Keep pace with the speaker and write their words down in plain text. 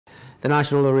The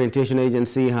National Orientation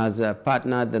Agency has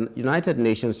partnered the United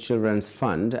Nations Children's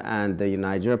Fund and the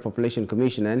Nigeria Population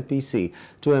Commission (NPC)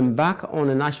 to embark on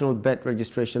a national birth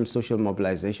registration social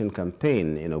mobilization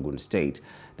campaign in Ogun State.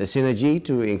 The synergy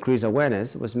to increase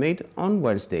awareness was made on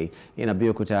Wednesday in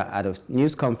Abeokuta at a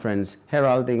news conference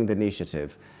heralding the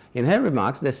initiative. In her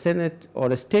remarks, the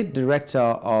State Director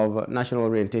of National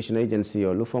Orientation Agency,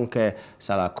 Olufunke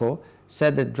Salako,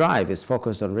 said the drive is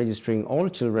focused on registering all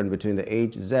children between the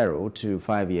age 0 to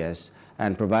 5 years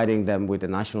and providing them with a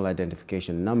national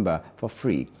identification number for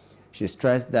free. She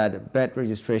stressed that birth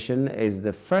registration is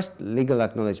the first legal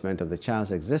acknowledgement of the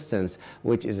child's existence,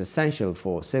 which is essential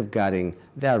for safeguarding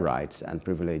their rights and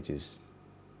privileges.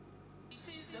 It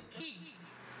is the key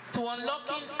to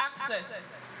unlocking access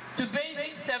to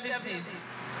basic services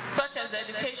such as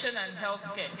education and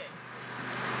healthcare,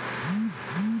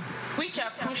 which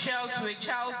are crucial to a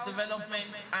child's development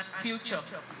and future.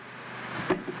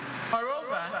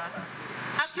 Moreover,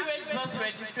 accurate birth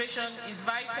registration is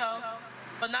vital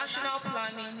for national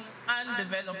planning and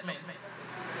development,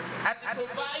 as it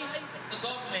provides the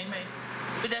government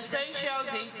with essential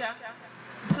data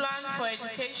to plan for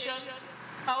education,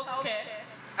 healthcare,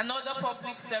 and other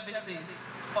public services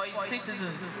for its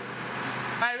citizens.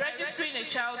 By registering a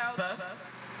child's birth,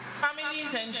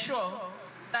 families ensure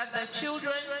that the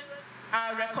children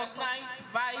are recognized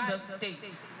by the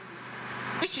state,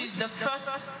 which is the first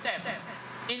step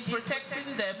in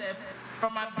protecting them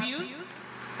from abuse,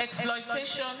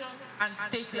 exploitation, and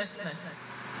statelessness.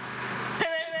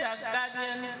 Parents and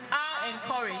guardians are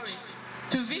encouraged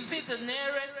to visit the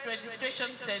nearest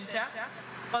registration center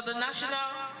of the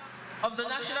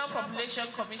National Population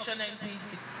Commission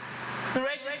 (NPC) to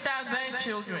register their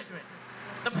children.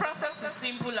 The process is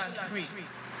simple and free,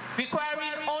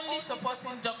 requiring only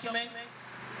supporting documents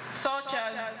such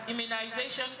as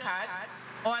immunization card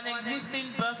or an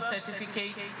existing birth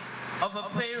certificate of a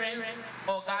parent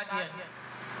or guardian.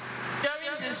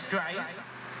 During this drive,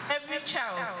 every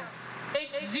child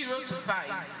aged 0 to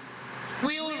 5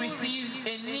 will receive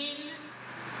a NIN,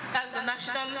 that's the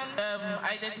National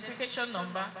Identification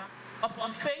Number,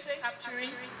 upon face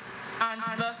capturing and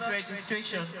birth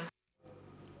registration.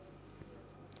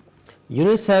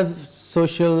 UNICEF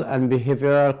Social and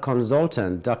Behavioral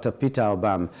Consultant Dr. Peter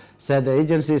Obam said the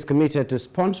agency is committed to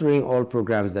sponsoring all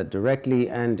programs that directly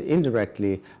and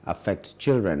indirectly affect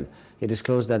children. He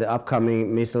disclosed that the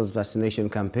upcoming measles vaccination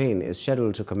campaign is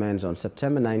scheduled to commence on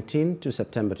September 19 to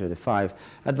September 25,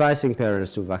 advising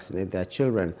parents to vaccinate their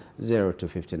children 0 to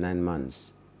 59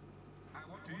 months. I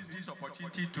want to use this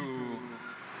opportunity to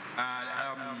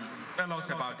tell us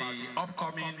about the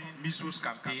upcoming measles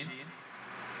campaign.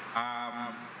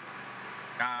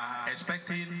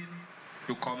 Expecting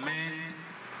to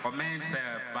commence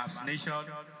vaccination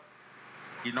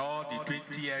in all the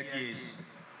 28 years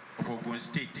of Ogun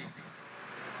State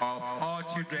of all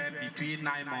children between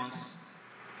 9 months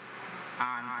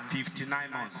and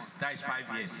 59 months, that is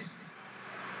 5 years,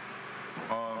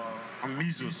 on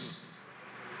measles.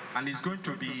 And it's going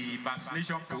to be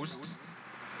vaccination post.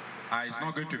 It's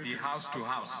not going to be house to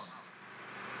house.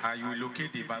 You will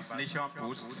locate the vaccination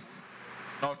post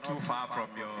not too far from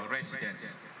your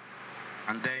residence,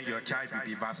 and then your child will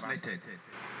be vaccinated.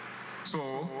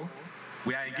 So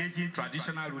we are engaging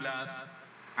traditional rulers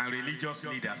and religious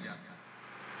leaders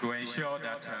to ensure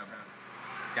that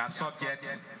their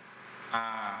subjects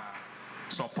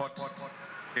support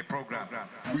the program.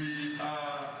 We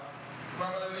are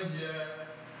primarily here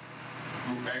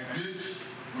to engage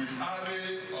with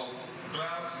array of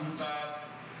grassroots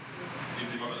in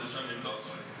the mobilization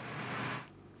industry.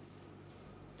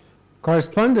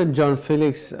 Correspondent John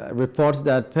Felix reports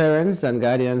that parents and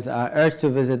guardians are urged to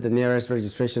visit the nearest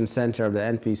registration center of the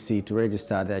NPC to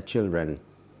register their children.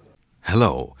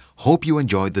 Hello, hope you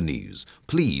enjoyed the news.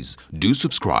 Please do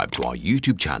subscribe to our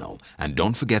YouTube channel and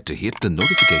don't forget to hit the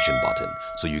notification button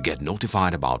so you get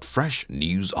notified about fresh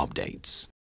news updates.